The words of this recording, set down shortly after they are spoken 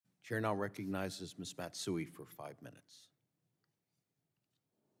Chair now recognizes Ms. Matsui for 5 minutes.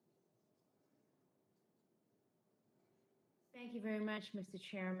 Thank you very much, Mr.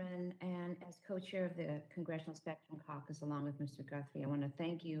 Chairman. And as co-chair of the Congressional Spectrum Caucus, along with Mr. Guthrie, I want to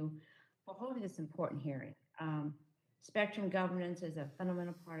thank you for holding this important hearing. Spectrum governance is a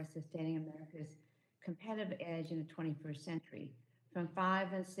fundamental part of sustaining America's competitive edge in the 21st century. From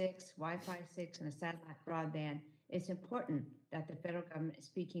 5 and 6, Wi-Fi 6, and a satellite broadband, it's important that the federal government is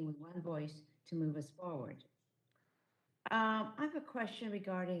speaking with one voice to move us forward. I have a question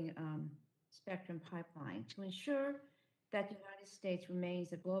regarding Spectrum pipeline. To ensure that the United States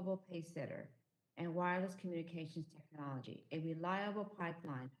remains a global pace setter and wireless communications technology, a reliable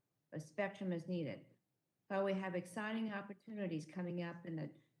pipeline of spectrum is needed. While we have exciting opportunities coming up in the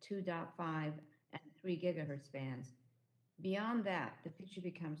 2.5 and 3 gigahertz bands, beyond that, the picture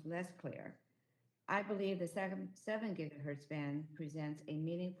becomes less clear. I believe the 7 gigahertz band presents a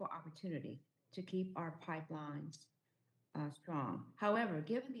meaningful opportunity to keep our pipelines strong. However,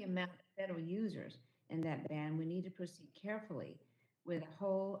 given the amount of federal users in that band, we need to proceed carefully with a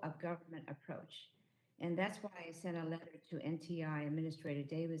whole of government approach. And that's why I sent a letter to NTI Administrator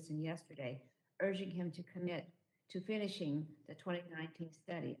Davidson yesterday, urging him to commit to finishing the 2019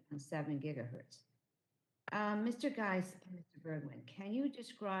 study on 7 gigahertz. Mr. Geis and Mr. Bergman, can you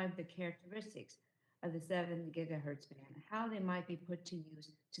describe the characteristics of the 7 gigahertz band, how they might be put to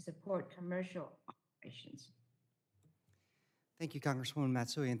use to support commercial operations? Thank you, Congresswoman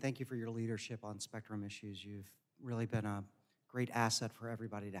Matsui, and thank you for your leadership on spectrum issues. You've really been a great asset for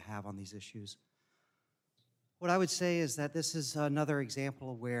everybody to have on these issues. What I would say is that this is another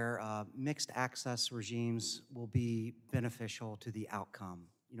example where mixed access regimes will be beneficial to the outcome.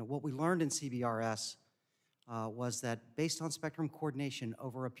 You know, what we learned in CBRS was that based on spectrum coordination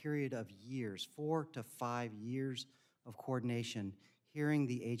over a period of years, 4 to 5 years of coordination, hearing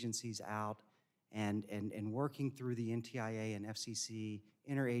the agencies out and working through the NTIA and FCC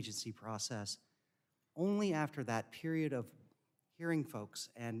interagency process, only after that period of hearing folks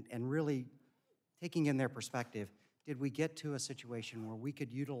and really taking in their perspective, did we get to a situation where we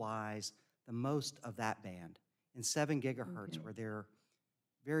could utilize the most of that band in 7 gigahertz, where they're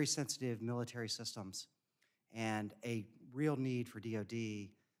very sensitive military systems and a real need for DoD to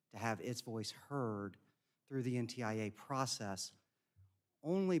have its voice heard through the NTIA process.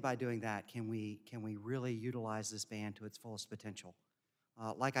 Only by doing that can we really utilize this band to its fullest potential.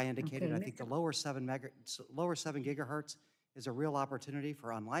 Like I indicated, I think the lower 7 gigahertz is a real opportunity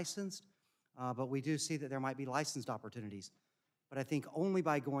for unlicensed, but we do see that there might be licensed opportunities. But I think only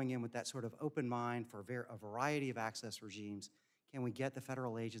by going in with that sort of open mind for a variety of access regimes can we get the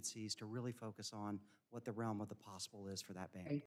federal agencies to really focus on what the realm of the possible is for that band.